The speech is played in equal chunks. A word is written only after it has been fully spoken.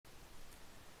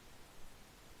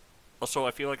Also,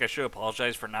 I feel like I should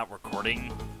apologize for not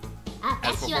recording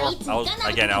as 私 before. はいつも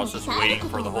Again, I was just waiting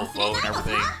for the whole vote and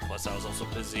everything. Plus, I was also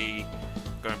busy.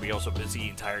 Going to be also busy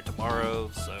entire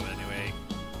tomorrow. So anyway.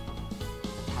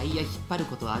 タイヤ引っ張る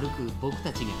こと歩く僕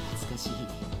たちが恥ずかしい。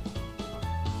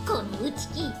この内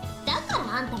気だか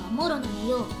らあんたはモロなの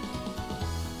よ。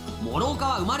諸岡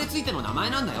は生まれついての名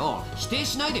前なんだよ。否定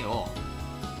しないでよ。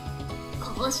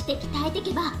こうして鍛えて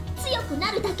けば強く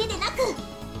なるだけでなく、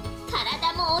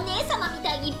体もお姉様み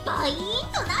たいにバイーン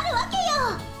となるわけよ。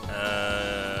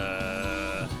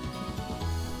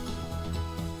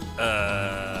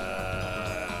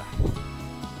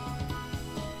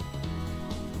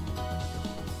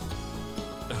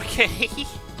Okay.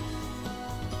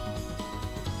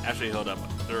 Actually, hold up.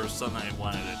 There was something I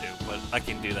wanted to do, but I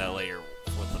can do that later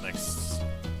with the next.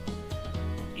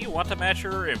 You want to match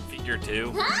her in figure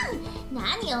 2?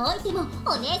 何を置いても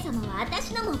お姉様は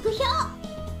私の目標。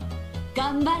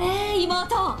頑張れ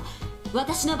妹。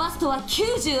私のバストは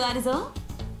90あるぞ。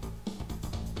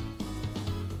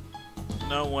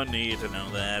No one needed to know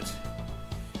that.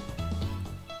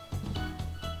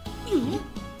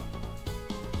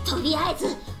 とりあえ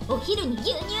ずお昼に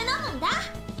牛乳飲むんだ。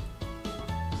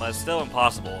But it's still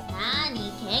impossible.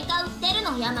 何喧嘩売ってる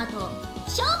のヤマト。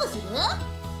勝負する？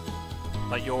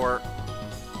 But you're...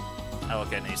 I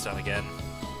look at Nason again.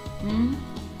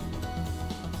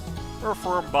 Her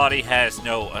firm body has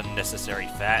no unnecessary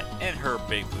fat, and her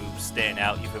big boobs stand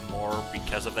out even more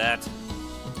because of that.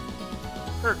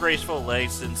 Her graceful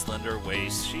legs and slender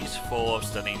waist, she's full of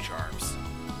stunning charms.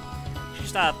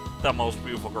 She's not the most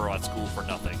beautiful girl at school for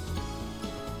nothing.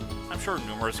 I'm sure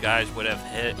numerous guys would have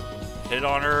hit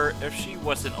on her if she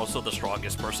wasn't also the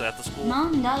strongest person at the school. な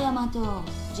んだヤマト。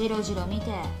ジロジロ見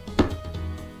て。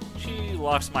She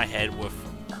locks my head with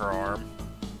her arm.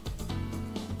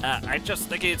 I just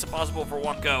think it's impossible for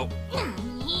one go. 何？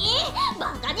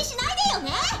バカにしないで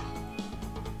よね。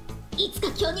いつか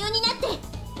巨乳になって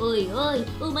「おいおい、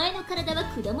お前の体は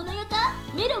果物屋か？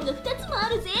メロンが2つもあ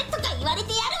るぜ」とか言われ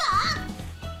てやる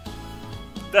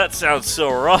わ。 That sounds so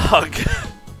wrong.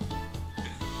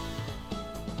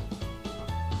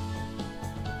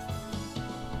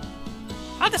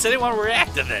 How does anyone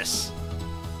react to this?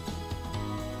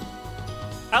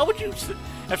 How would you,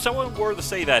 if someone were to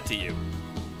say that to you,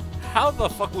 how the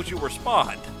fuck would you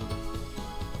respond?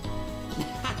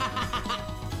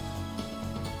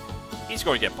 He's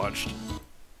going to get punched.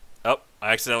 Oh,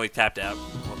 I accidentally tapped out.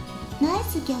 ナイ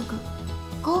スギャグ。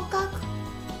合格。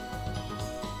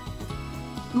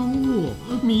おお、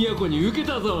都に受け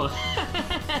たぞ。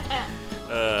バ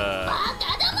カ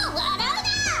ども笑う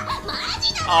な。マ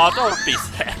ジだ。 Oh, don't be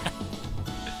sad.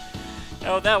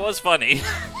 Oh, that was funny.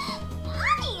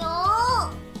 何よ。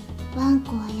ワン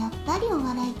コはやっぱりお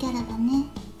笑いキャラだね。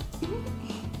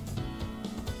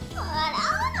笑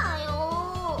うなよ。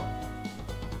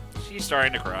 She's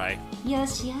starting to cry. よ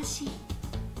しよし。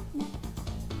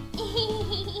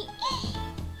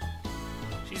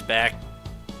She's back.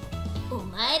 お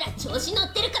前ら調子乗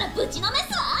ってるからぶちのめ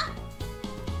すわ。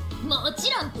も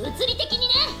ちろん物理的に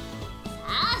ね。さ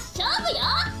あ勝負よ。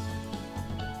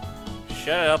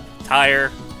 Shut up,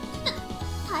 tire.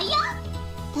 タイヤ？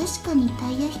確かにタ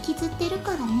イヤ引きずってる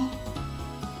からね。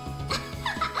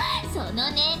そ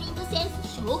のネーミングセン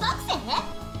ス小学生？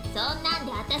そんなん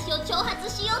で私を挑発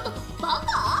しようとかバ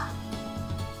カ？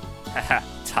 Haha,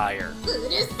 tire. う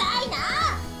るさいな。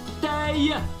タイ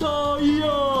ヤ、タイヤ。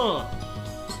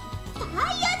タ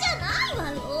イヤじゃないわ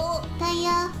よ。タイヤ。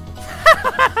タ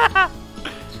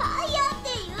イヤって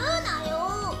言うなよ。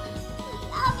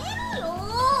やめろ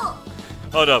よ。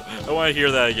Hold up, I want to hear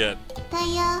that again. タ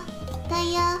イヤ、タ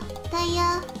イヤ、タイ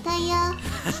ヤ、タイヤ。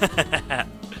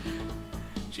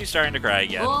She's starting to cry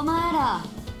again. お前ら、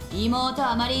妹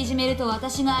あまりいじめると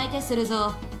私が相手する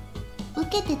ぞ。受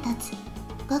けて立つ。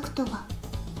ガクトが。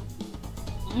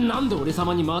なんで俺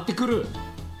様に回ってくる？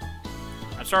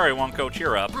 I'm sorry, Wonko,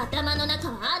 cheer up. 頭の中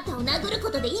はあんたを殴るこ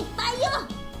とでいっぱいよ。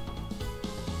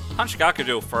Punch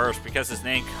Gakudo first because his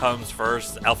name comes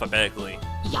first alphabetically.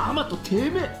 ヤマトて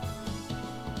めえ。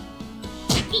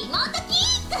妹キ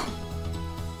ック。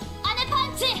姉パン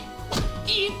チ。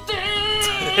いって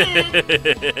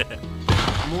ー。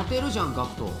モテるじゃんガ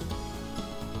クト。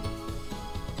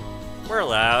We're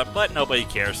loud, but nobody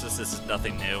cares since this is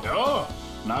nothing new. よ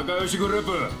う、仲良しグルー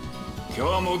プ。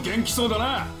今日も元気そうだ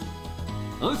な。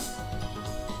おっす。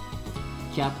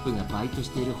キャップがバイトし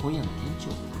ている本屋の店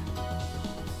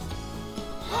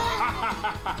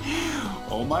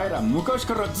長。お前ら昔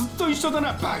からずっと一緒だ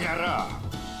な、バカ野郎。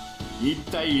一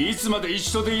体いつまで一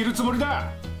緒でいるつもり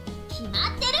だ？決まっ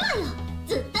てるわよ。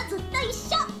ずっと一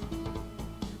緒。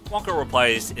Wonko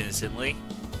replies innocently.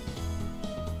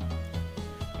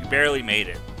 barely made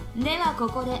it. ではこ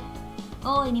こで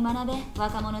大いに学べ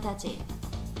若者たち。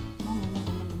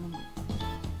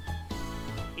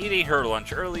 Eating her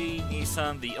lunch early,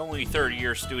 Nissan, the only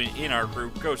third-year student in our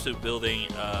group, goes to the building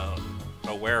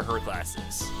to wear her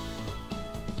glasses.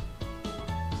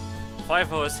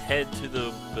 5 of us head to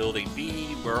the building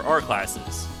B, where our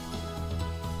classes.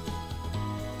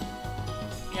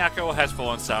 Miyako has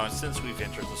fallen silent since we've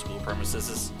entered the school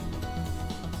premises.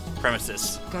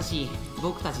 しかし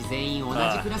僕たち全員同じ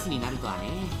クラスになるとはね。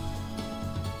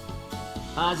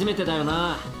初めてだよ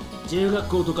な。中学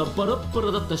校とかバラッバ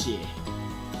ラだったし。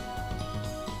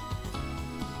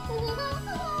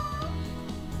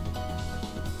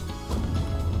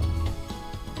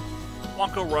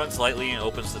Wonko runs lightly and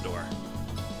opens the door.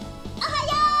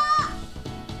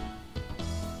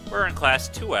 We're in class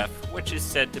 2F, which is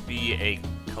said to be a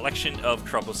collection of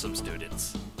troublesome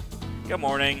students. Good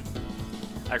morning.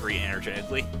 I greet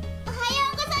energetically. おはよ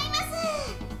うございま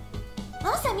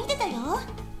す。朝見てたよ。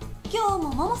今日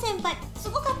ももも先輩す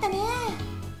ごかったね。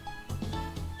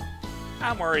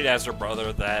 I'm worried as her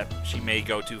brother that she may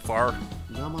go too far.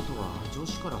 ヤマトは女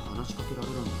子から話しかけられ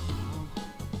るんだ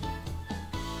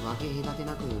な。分け隔て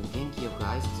なく元気よく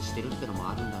挨拶してるってのも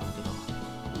あるんだろうけど。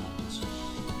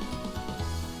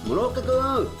諸岡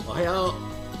君、おはよ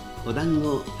う。お団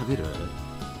子食べる？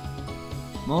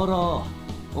モロ、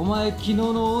お前昨日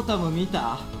のオータム見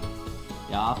た？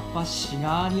やっぱシ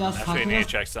ガーニア桜。 Actually, I need to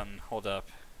check something. Hold up.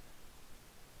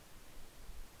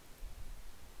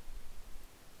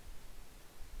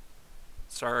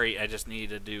 Sorry, I just need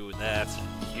to do that.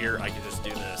 Here, I can just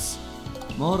do this.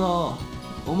 モロ、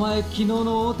お前昨日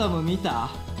のオータム見た？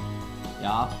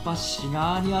やっぱシ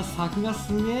ガーニア作が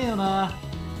すげえよな。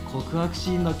告白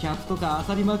シーンのキャップとか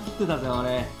漁りまくってたぜ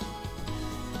俺。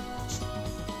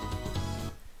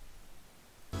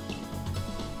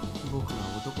僕は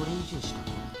男連中しか来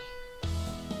ない。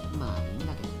まあいいん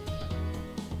だけどね。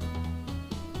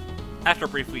 After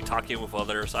briefly talking with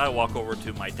others, I walk over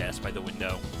to my desk by the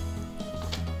window.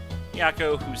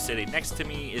 Miyako, who's sitting next to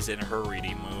me, is in her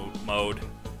reading mode.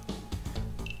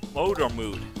 Mode or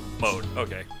mood? Mode,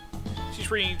 okay. She's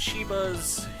reading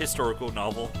Shiba's historical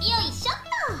novel. よいしょっと。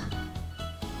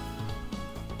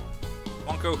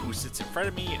 Wonko, who sits in front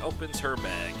of me, opens her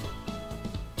bag.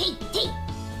 ていてい。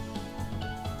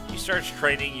 She starts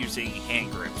training using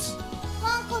hand grips.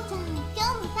 ワンコちゃん、今日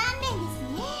も鍛錬です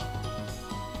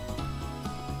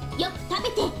ね。よく食べ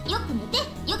て、よく寝て、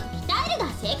よく鍛えるが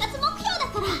生活目標だ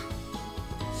から。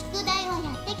宿題は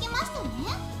やってきましたね。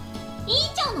委員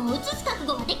長の移す覚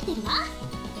悟ができてるわ。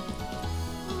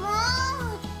も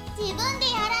う、自分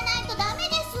でやらないとダメ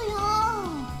ですよ。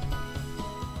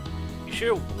 You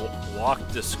should walk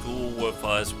to school with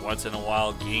us once in a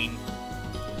while, Gene.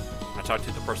 I talk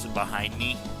to the person behind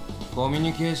me. コミュ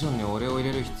ニケーションに俺を入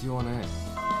れる必要はね。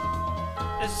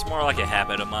 This is more like a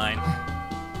habit of mine.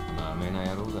 ダメな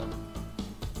野郎だ。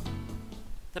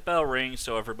 The bell rings,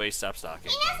 so everybody stops talking.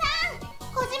 皆さん、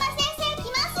小島先生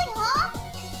来ます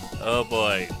よ。 Oh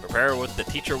boy, prepare with the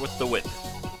teacher with the whip.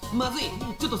 まずい、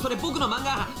ちょっとそれ僕の漫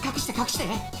画隠して隠して。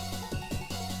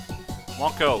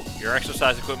 Wonko, your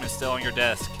exercise equipment's still on your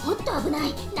desk. おっと危な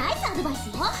い、ナイスアドバイス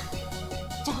よ。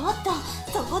ちょっと、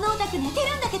そこのオタク寝て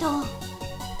るんだけど。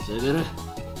すぐる、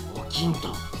起きん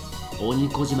と。鬼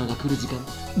小島が来る時間。う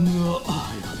わ、や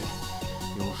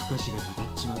べ。夜更かしがかかっ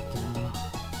ちまったな。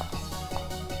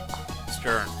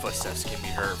 Stern footsteps can be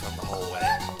heard from the hallway. 皆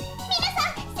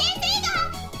さん、先生が。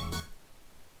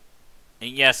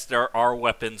 And yes, there are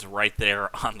weapons right there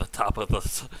on the top of the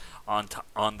on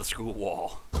the school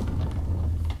wall.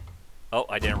 Oh,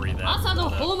 I didn't read that. 朝の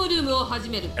ホームルームを始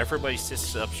める。 Everybody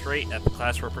sits up straight at the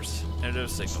class representative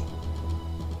signal.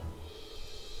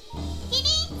 キリ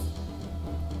ン。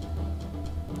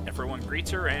 Everyone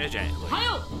greets her energetically. は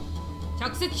よう、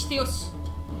着席してよし。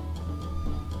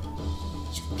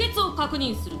出欠を確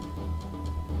認する。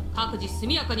各自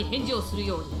速やかに返事をする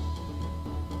ように。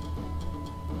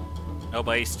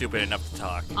 Nobody's stupid enough to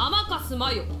talk. 甘かす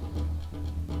まよ。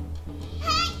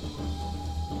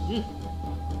うん。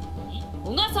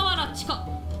小笠原千佳。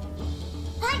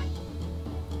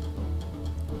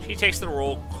 She takes the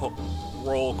roll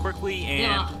quickly で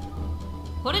は and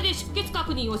これで出欠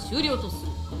確認を終了とす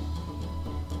る。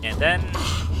 then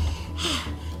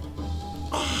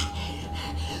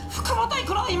福本イ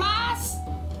クロいます。う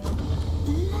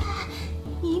わ、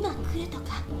今来ると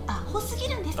かアホすぎ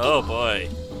るんですけど。 oh boy.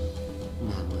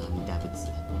 南無阿弥陀仏。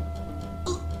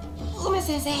梅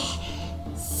先生、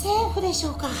セーフでし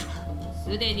ょうか。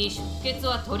すでに出欠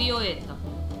は取り終えた。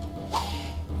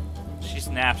 She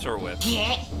snaps her whip.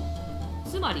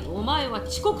 つまりお前は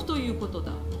遅刻ということ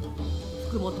だ。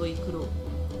福本育郎。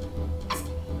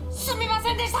すみま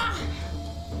せんでした。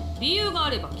理由があ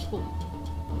れば聞こう。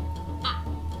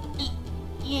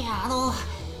いや、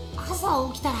朝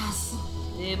起きたら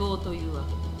寝坊というわ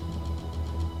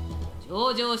け。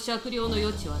情状酌量の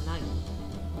余地はない。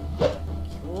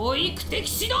教育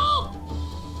的指導。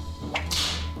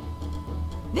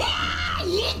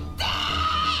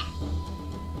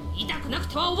痛くなく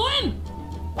ては覚えん。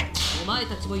お前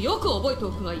たちもよく覚えて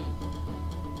おくがいい。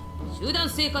集団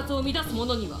生活を乱す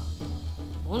者には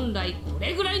本来こ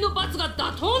れぐらいの罰が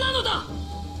妥当なのだ。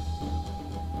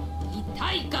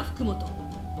痛いか福本、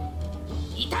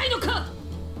痛いのか。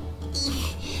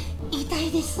痛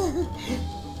いです。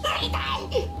痛い。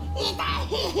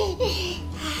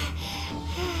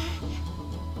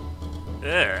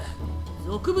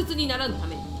俗物にならんた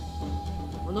めに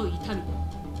この痛み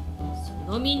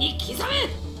その身に刻め。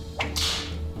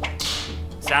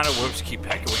 Sound of whoops keep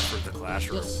echoing through the よ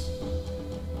classroom. し、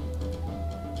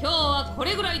今日はこ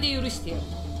れぐらいで許してやる。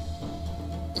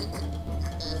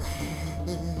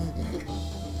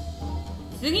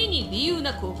次に理由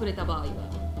なく遅れた場合は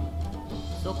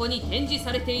そこに展示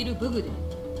されている武具で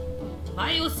お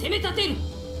前を攻め立てる。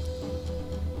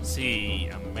 See,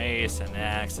 a mace, an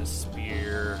axe, a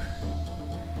spear,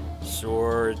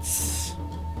 swords,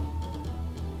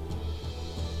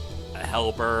 a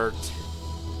halberd.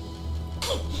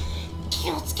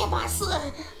 気をつけます。よ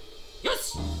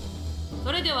し、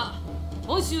それでは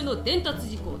今週の伝達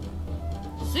事項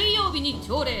だ。水曜日に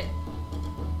朝礼、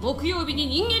木曜日に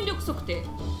人間力測定。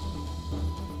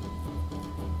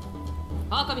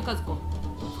川上和子、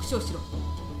復唱しろ。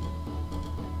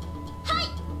はい。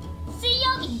水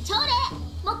曜日に朝礼、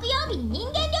木曜日に人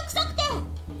間力測定。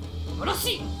よろ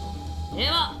しい。で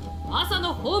は朝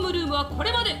のホームルームはこ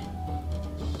れまで。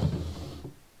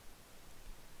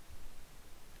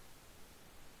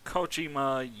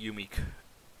Kojima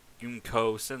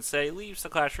Yumiko Sensei leaves the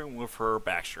classroom with her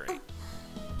back straight.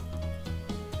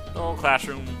 The whole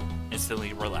classroom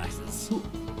instantly relaxes.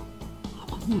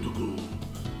 福本君、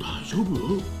大丈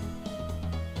夫？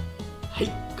はい、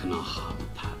このハーブ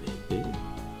食べて。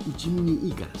内身に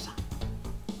いいからさ。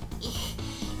痛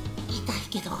い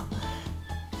けど、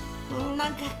な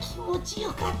んか気持ち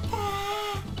よかっ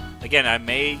た。 Again, I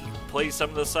may play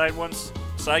some of the side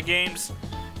games,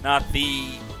 not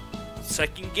the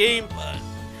second game, but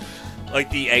like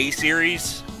the A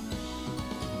series.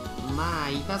 まあ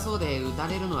痛そうで打た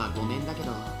れるのはごめんだけ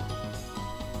ど、な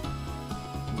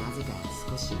ぜか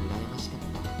少し羨ましかっ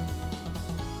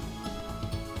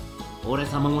た。俺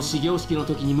様も始業式の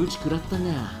時にムチ食らった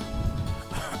が、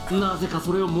なぜか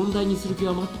それを問題にする気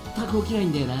は全く起きない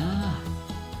んだよな。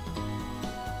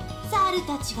猿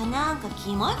たちがなんか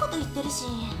キモいこと言ってるし、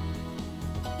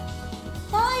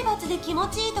体罰で気持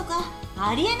ちいいとか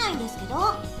ありえないんですけ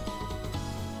ど。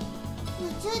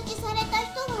通知された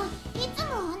人はいつ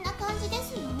もあんな感じで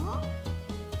すよ。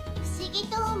不思議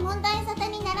と問題沙汰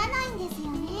にならないんです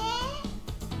よね。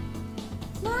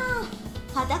まあ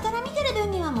傍から見てる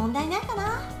分には問題ないか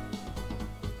な。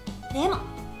でも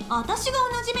私が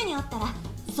同じ目にあったら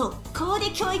速攻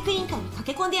で教育委員会に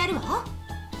駆け込んでやるわ。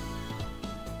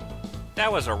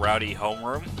That was a rowdy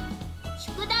homeroom.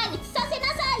 宿題移させな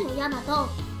さいよ、ヤマト。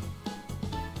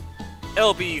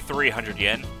 It'll be 300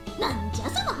 yen. なんじゃ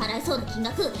その払えそうな金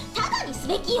額、ただにす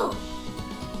べきよ。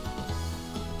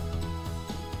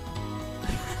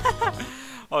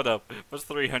Hold up, what's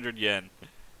 300 yen?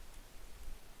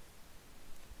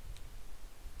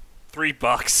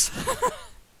 $3.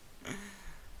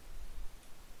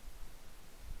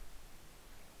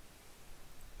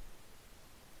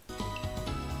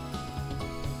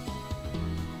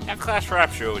 That class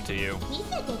rap show it to you. 見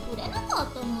せてくれなか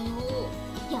ったのよ。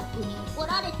逆に怒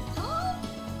られてさ。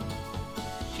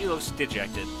She looks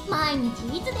dejected. 毎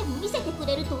日いつでも見せてく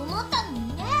れると思ったの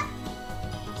にね。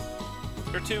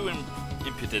You're too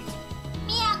impudent.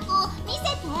 みやこ、見せ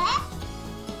て。は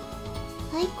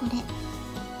い、これ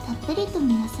たっぷりと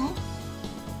見なさい。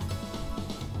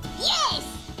イエス。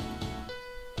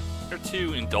 You're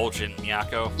too indulgent,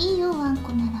 Miyako. いいよ、ワン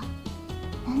コなら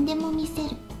何でも見せ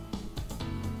る。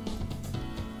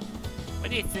 What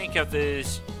do you think of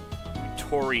this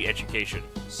Tory education?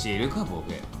 知るかボ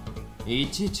ケ、い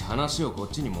ちいち話をこっ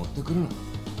ちに持ってくるな。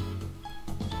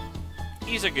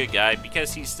 He's a good guy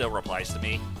because he still replies to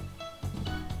me.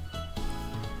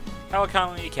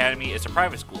 Kawakami Academy is a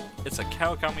private school. It's a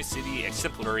Kawakami City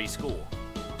exemplary school.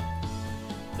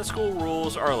 The school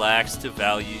rules are lax to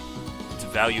value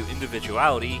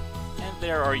individuality, and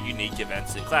there are unique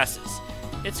events and classes.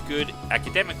 It's good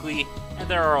academically, and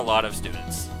there are a lot of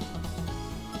students.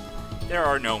 There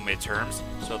are no midterms,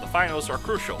 so the finals are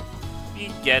crucial. We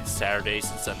get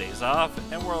Saturdays and Sundays off,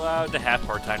 and we're allowed to have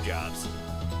part-time jobs.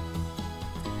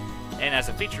 And as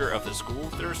a feature of the school,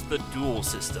 there's the dual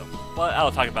system, but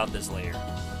I'll talk about this later.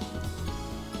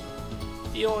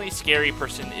 The only scary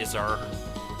person is our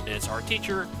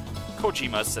teacher,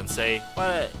 Kojima-sensei,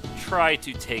 but try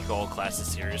to take all classes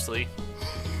seriously.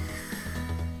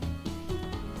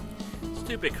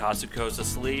 Stupid Kazuko's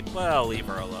asleep, but I'll leave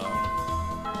her alone.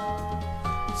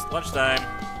 It's lunchtime.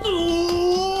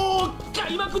 おお、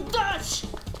開幕ダッシ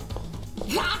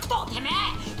ュ。ガクト、てめえ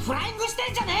フライングし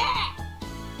てんじゃね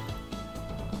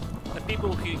The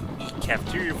people who eat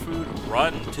cafeteria food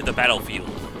run to the battlefield.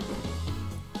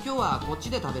 今日はこっち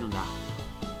で食べるんだ。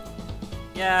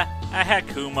 Yeah, I had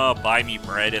Kuma buy me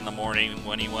bread in the morning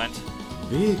when he went.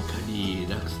 ベーカリ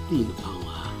ーラクスティのパン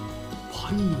は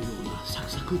パンのようなサク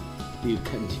サクっていう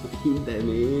感じがいいんだよ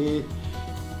ね。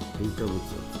添加物を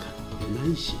使って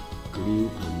ないし、クリーム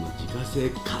パンの自家製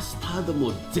カスタード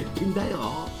も絶品だよ。へ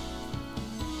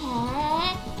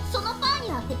え、そのパン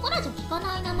にはここらじゃ聞か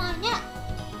ない名前ね。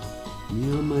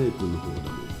宮前君の方だも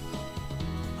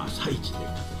ん。朝一で買っ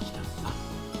てきたんだ。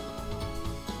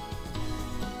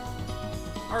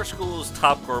Our school's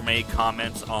top gourmet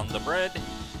comments on the bread,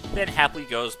 then happily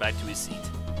goes back to his seat.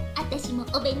 私も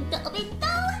お弁当お弁当。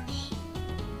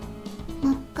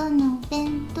真っ赤なお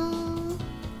弁当。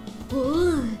お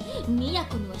お、みや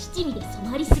このは七味で染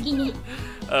まりすぎね。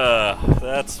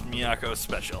That's Miyako's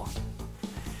special.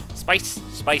 Spice,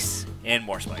 spice, and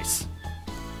more spice.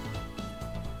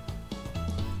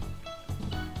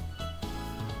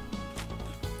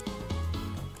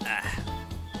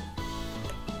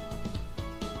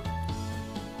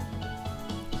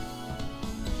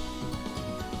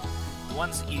 The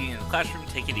ones eating in the classroom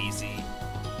take it easy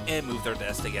and move their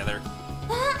desks together.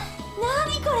 あ、な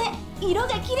にこれ、色が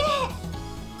綺麗。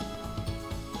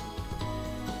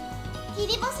切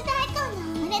り干し大根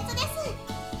のオムレツです。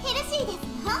ヘルシーです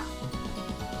よ。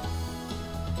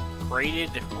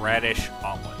Grated radish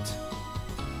omelet.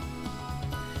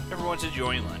 Everyone's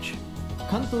enjoying lunch.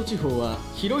 関東地方は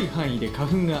広い範囲で花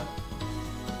粉が。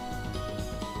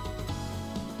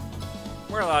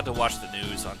 We're allowed to watch the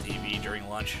news on TV during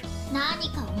lunch. 何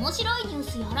か面白いニュー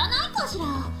スやらないかしら。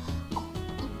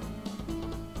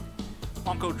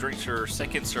Monko drinks her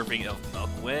second serving of milk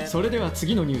when... それでは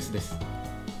次のニュースです。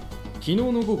昨日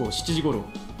の午後7時頃、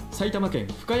埼玉県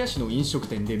深谷市の飲食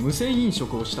店で無銭飲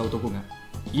食をした男が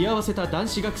居合わせた男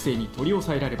子学生に取り押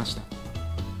さえられました。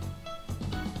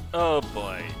 Oh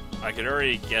boy, I can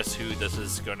already guess who this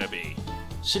is gonna be.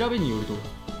 調べによると、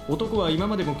男は今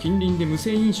までも近隣で無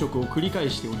銭飲食を繰り返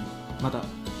しており、また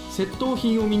窃盗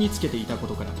品を身につけていたこ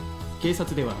とから、警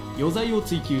察では余罪を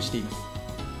追及しています。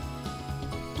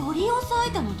取り押さ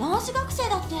えたの男子学生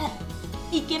だって。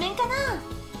イケメンかな。勇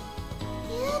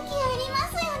気ありま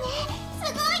すよね。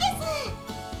すごいで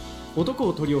す。男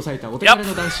を取り押さえたお手柄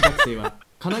の男子学生は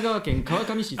神奈川県川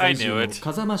上市在住の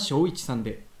風間翔一さん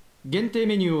で、限定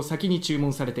メニューを先に注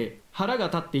文されて腹が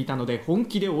立っていたので本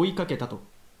気で追いかけたと。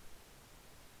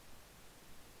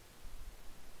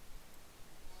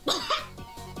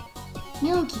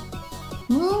妙義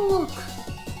ムーンウォーク。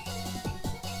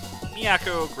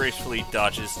 Miyako gracefully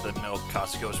dodges the milk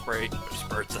Costco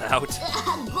spurts out.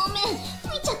 あ、ごめん、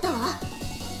吹いちゃったわ。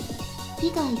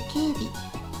被害警備。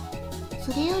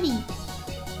それより。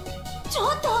ちょ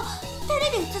っと、テ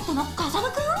レビ映ったの風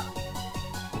間くん？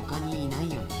他にいない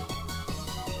よね。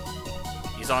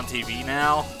 He's on TV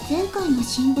now. 前回の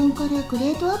新聞からグ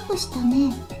レードアップした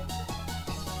ね。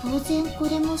当然こ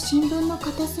れも新聞の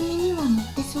片隅には載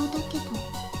ってそうだけど。うわ、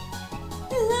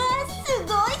すごい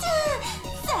じゃ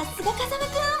ん。さすが風間く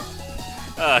ん。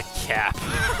Cap. 犯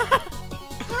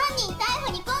人逮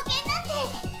捕に貢献なんて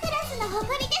クラスの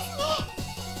誇りですね。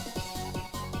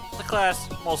 The class,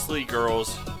 mostly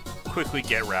girls, quickly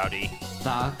get rowdy.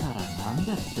 だからなん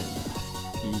だってんだ。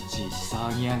いちいち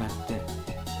騒ぎやがって。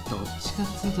どっちかっ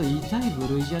つうと痛い部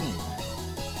類じゃねえか。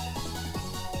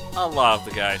A lot of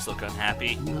the guys look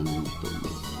unhappy. なんともな。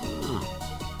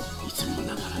いつも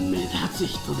ながら目立つ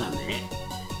人だね。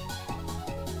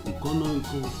浮かない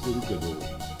顔してるけど。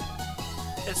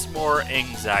 It's more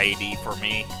anxiety for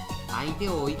me. 相手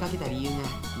を追いかけた理由が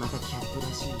またキャップら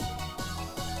しい。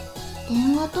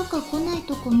電話とか来ない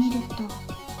とこ見ると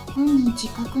本人自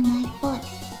覚ないっぽい。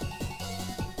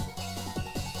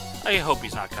 I hope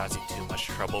he's not causing too much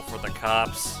trouble for the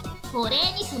cops. お礼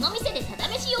にその店でただ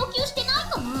飯要求してない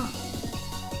かな。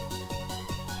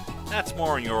 That's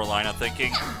more in your line of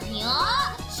thinking. 何よ、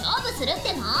勝負するっ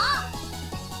ての。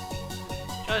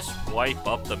 Just wipe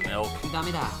up the milk. ダ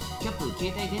メだ、キャップ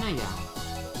携帯出ないや。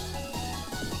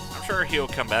 I'm sure he'll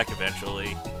come back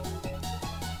eventually.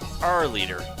 Our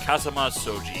leader, Kazama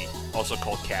Soji, also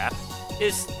called Cap,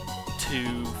 is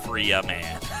too free a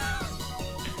man.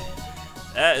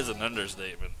 That is an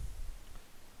understatement.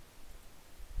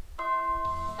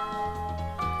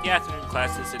 The afternoon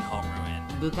classes in homeroom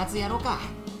end. 部活やろうか。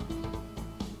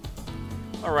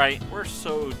 Alright, we're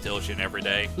so diligent every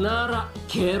day. なら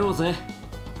帰ろうぜ。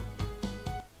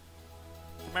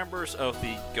 The members of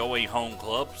the Going Home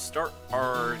Club start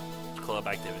our club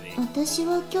activity. 私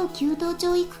は今日弓道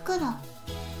場行くから。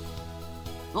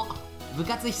お、部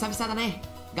活久々だね。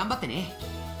頑張ってね。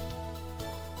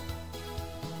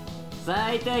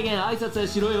最低限挨拶は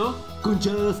しろよ。こん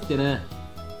ちゃーすってな。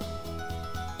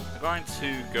I'm going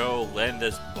to go lend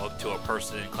this book to a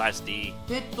person in Class D.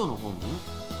 ペットの本？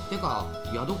てか、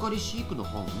ヤドカリ飼育の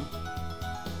本？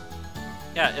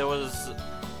 Yeah, it was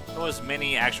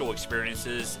many actual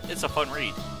experiences. It's a fun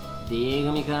read. D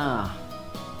組か。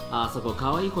あそこ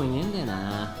可愛い子いねえんだよ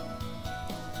な。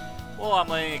Well, I'm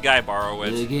letting a guy borrow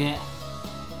す it. げえ。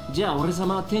じゃあ俺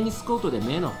様はテニスコートで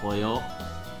目の保養。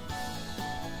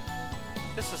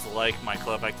 This is like my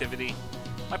club activity.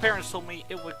 My parents told me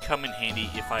it would come in handy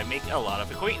if I make a lot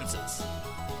of acquaintances.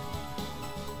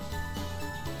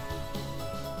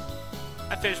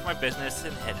 I finish my business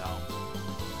and head home.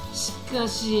 しか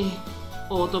し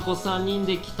男3人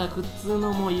で帰宅っつう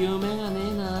のも夢がね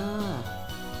えな。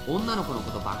女の子の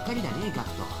ことばっかりだね、ガク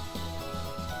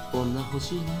ト。女欲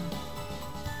しいな。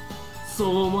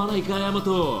そう思わないか、ヤマ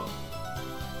ト。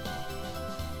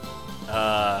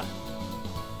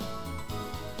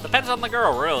Depends on the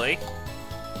girl, really.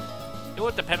 It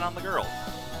would depend on the girl.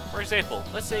 For example,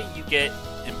 let's say you get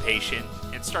impatient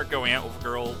and start going out with a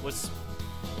girl with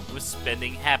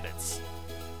spending habits.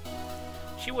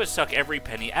 She would suck every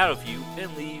penny out of you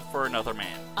and leave for another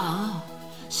man. あ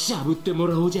あ、しゃぶっても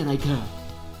らおうじゃないか。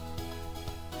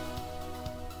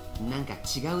なんか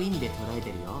違う意味で捉え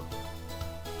てるよ。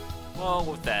Well,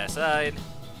 with that aside,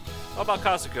 how about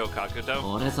Kazuko, Kakuto?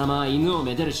 俺様は犬を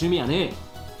めでる趣味はねえ。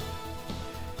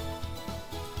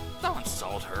Don't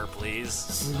insult her, please.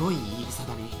 すごい言い草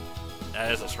だね。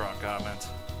 That is a strong comment.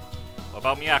 What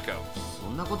about Miyako? そ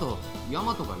んなことヤ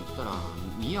マトが言ったら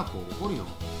ミヤコ怒るよ。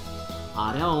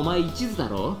あれはお前一途だ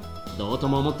ろ。どうと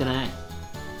も思ってない。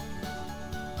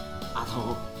あ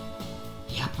と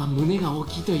やっぱ胸が大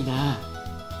きいといいな。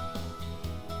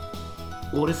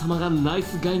俺様がナイ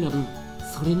スガイな分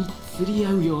それに釣り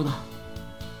合うような。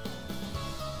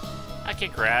 I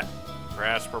can't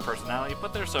grasp her personality,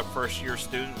 but there's a first-year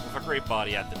student with a great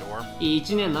body at the dorm.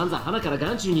 1年なんざ花から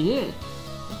眼中にねえ。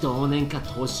同年か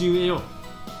年上よ。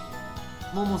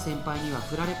モモ先輩には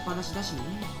振られっぱなしだしね。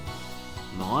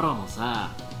モロもさ、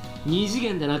二次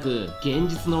元でなく現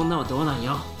実の女はどうなん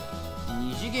よ。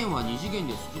二次元は二次元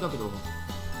で好きだけど、そ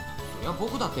りゃ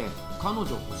僕だって彼女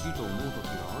欲しいと思う時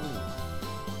があるよ。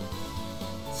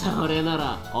それな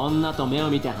ら女と目を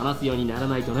見て話すようになら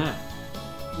ないとな。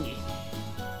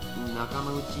仲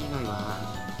間内以外は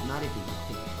慣れていなく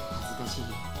て恥ずかしい。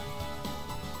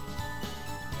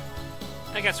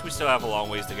I guess we still have a long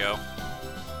ways to go.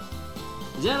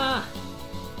 じゃあな、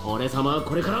俺様は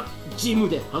これからジム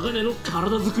で鋼の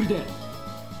体作りで。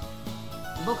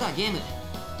僕はゲーム。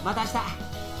また明日。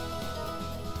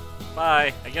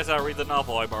 Bye. I guess I'll read the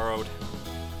novel I borrowed.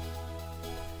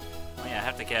 Oh yeah, I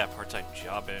have to get a part-time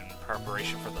job in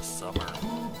preparation for the summer.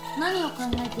 何を考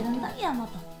えてるんだ、ヤマ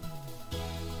ト。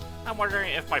 I'm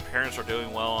wondering if my parents are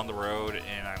doing well on the road,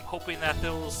 and I'm hoping that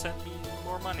they'll send me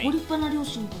more ご money. 立派な両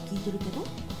親と聞いてるけど。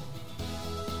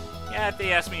 Yeah,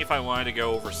 they asked me if I wanted to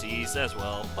go overseas as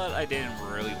well, but I didn't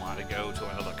really want to go to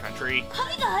another country.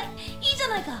 海外いいじゃ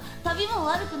ないか。旅も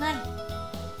悪くない。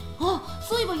あ、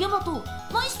そういえばヤマト、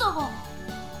マイスターが。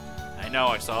 I know,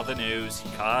 I saw the news. He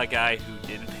caught a guy who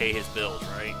didn't pay his bills,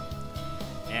 right?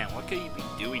 Man, what could he be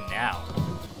doing now?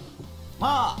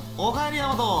 まあ、おかえりヤ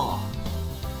マト。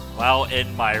 While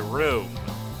in my room.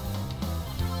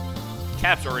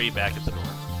 Cap's already back at the door,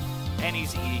 and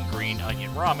he's eating green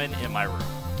onion ramen in my room.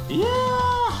 いや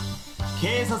ー、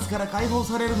警察から解放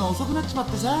されるの遅くなっちまっ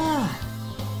てさ。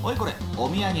おいこれ、お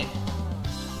土産。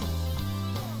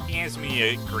 He hands me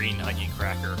a green onion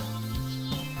cracker.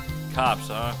 Cops,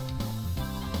 huh?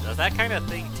 Does that kind of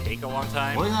thing take a long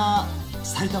time? 俺が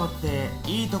埼玉って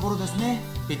いいところですね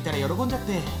って言ったら喜んじゃっ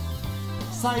て、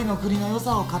サイの国の良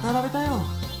さを語られたよ。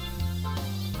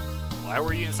 Why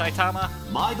were you in Saitama?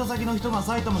 バイト先の人が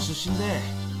埼玉出身で、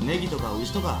ネギとか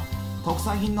牛とか特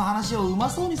産品の話をうま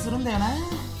そうにするんだよな。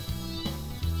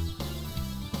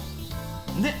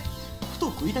で、ふと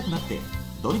食いたくなって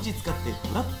土日使って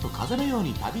フラッと風のよう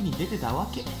に旅に出てたわ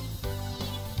け。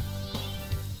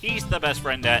 He's the best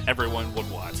friend that everyone would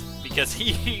want, because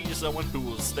he's someone who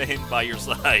will stand by your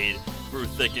side through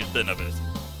thick and thin of it.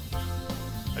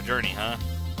 A journey, huh?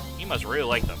 You must really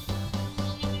like them.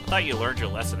 I thought you learned your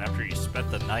lesson after you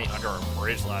spent the night under a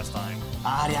bridge last time.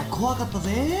 ありゃ怖かった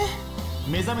ぜ。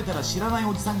目覚めたら知らない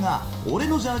おじさんが俺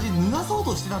のジャージ脱がそう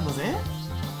としてたんだぜ。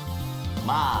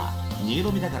まあ逃げ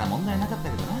延びだから問題なかった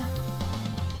けどな。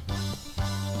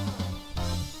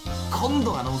今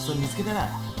度あのおっさん見つけたら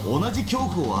同じ恐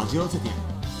怖を味わわせてやる。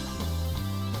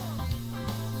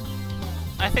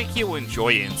I think you'll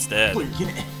enjoy it instead. といけ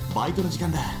ねえ、バイトの時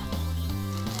間だ。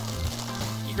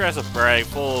He grabs a bag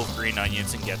full of green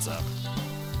onions and gets up.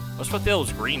 What's with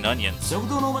those green onions? 食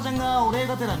堂のおばちゃんがお礼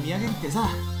がてら土産ってさ。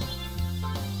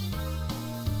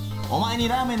お前に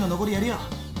ラーメンの残りやるよ。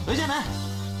それじゃあな。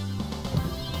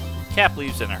Cap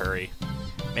leaves in a hurry.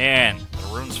 Man, the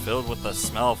room's filled with the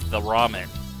smell of the ramen.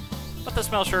 But the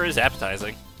smell sure is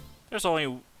appetizing. There's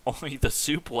only the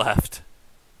soup left.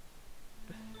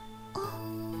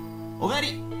 おかえ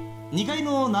り。2階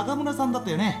の中村さんだっ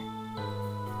たよね。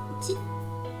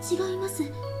違います。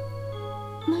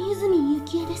眉住ゆ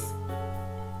きえです。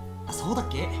そうだっ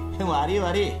け。悪い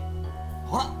悪い。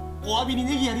ほら、お詫びに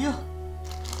ネギやるよ。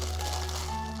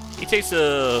He takes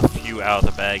a few out of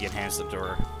the bag and hands them to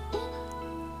her.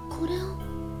 これを。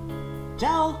チ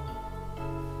ャオ。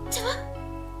チャオ。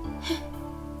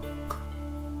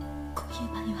こういう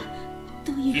場には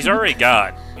どういう。He's already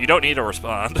gone. You don't need to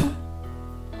respond.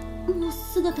 もう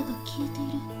姿が消えてい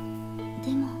る。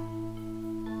でも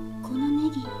このネ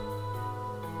ギ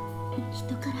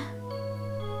人から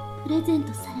プレゼン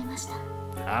トされました。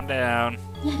 Calm down.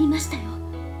 やりましたよ、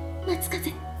松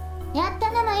風。やっ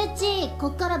たな、まゆっち。こ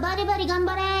っからバリバリ頑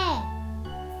張れ。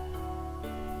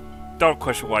 Don't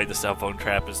question why the cell phone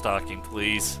trap is talking,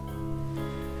 please.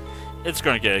 It's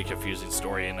going to get a confusing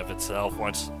story in of itself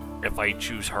if I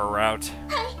choose her route.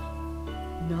 はい。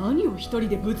何を一人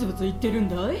でブツブツ言ってるん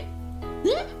だい？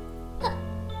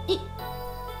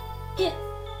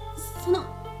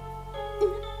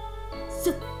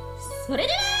それ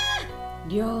では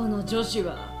寮の女子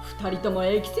は2人とも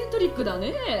エキセントリックだ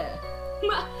ね。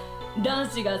ま、男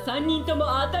子が3人とも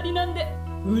当たりなんで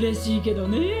嬉しいけど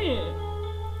ね。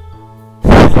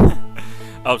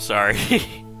I'm sorry.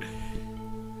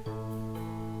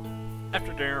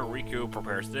 After dinner, Riku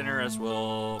prepares dinner as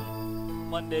well.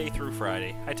 Monday through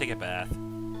Friday, I take a bath.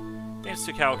 Thanks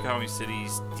to Kawakami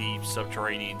City's deep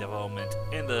subterranean development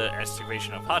and the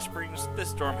excavation of hot springs,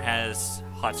 this dorm has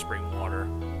hot spring water.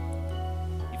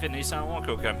 Even Nissan and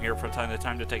Wonko come here from time to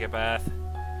time to take a bath.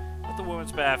 But the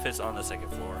women's bath is on the second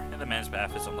floor, and the men's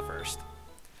bath is on the first.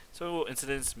 So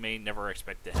incidents may never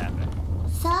expect to happen.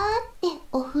 さーて、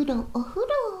お風呂。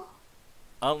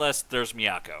Unless there's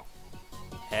Miyako.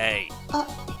 Hey. あ、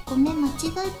ごめん、間違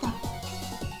えた。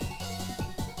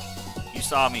You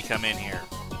saw me come in here.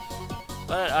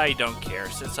 But I don't care,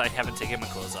 since I haven't taken my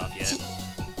clothes off yet.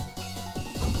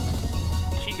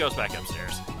 She goes back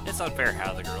upstairs. It's unfair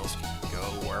how the girls can go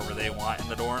wherever they want in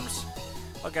the dorms.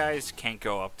 But guys can't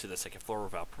go up to the second floor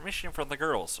without permission from the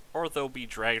girls, or they'll be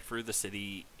dragged through the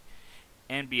city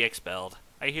and be expelled.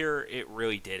 I hear it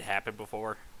really did happen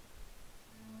before.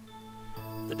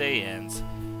 The day ends.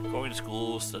 Going to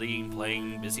school, studying,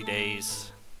 playing, busy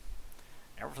days.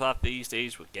 Never thought these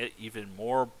days would get even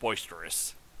more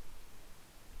boisterous.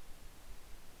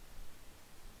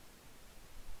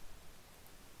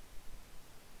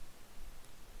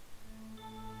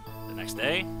 The next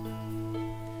day,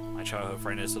 my childhood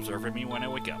friend is observing me when I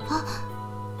wake up.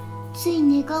 つい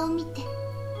寝顔見て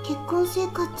結婚生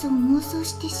活を妄想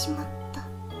してしまった。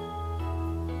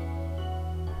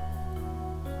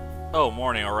 Oh,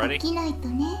 morning already? 起きないと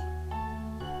ね。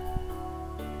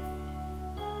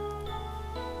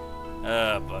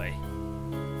 Oh boy.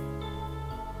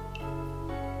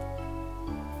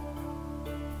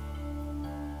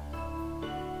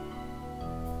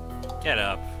 Get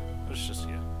up. Let's just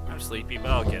get. I'm sleepy, but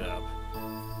I'll get up.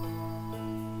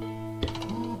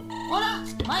 ほら、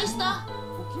マイスタ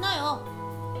ー、起きなよ。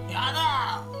や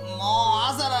だ、もう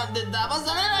朝なんて騙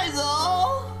されないぞ。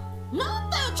なん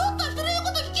だよ、ちょっと人の言う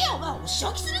こと聞けよ。お前、お仕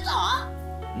置きするぞ。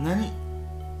何？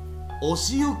お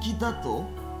仕置きだと？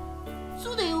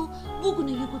そうだよ、僕の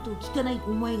言うことを聞かない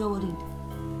お前が悪いんだ。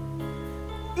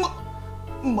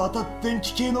また電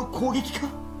気系の攻撃か？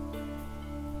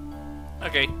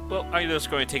 Okay, well, I'm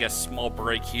just going to take a small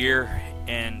break here,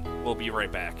 and we'll be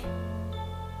right back.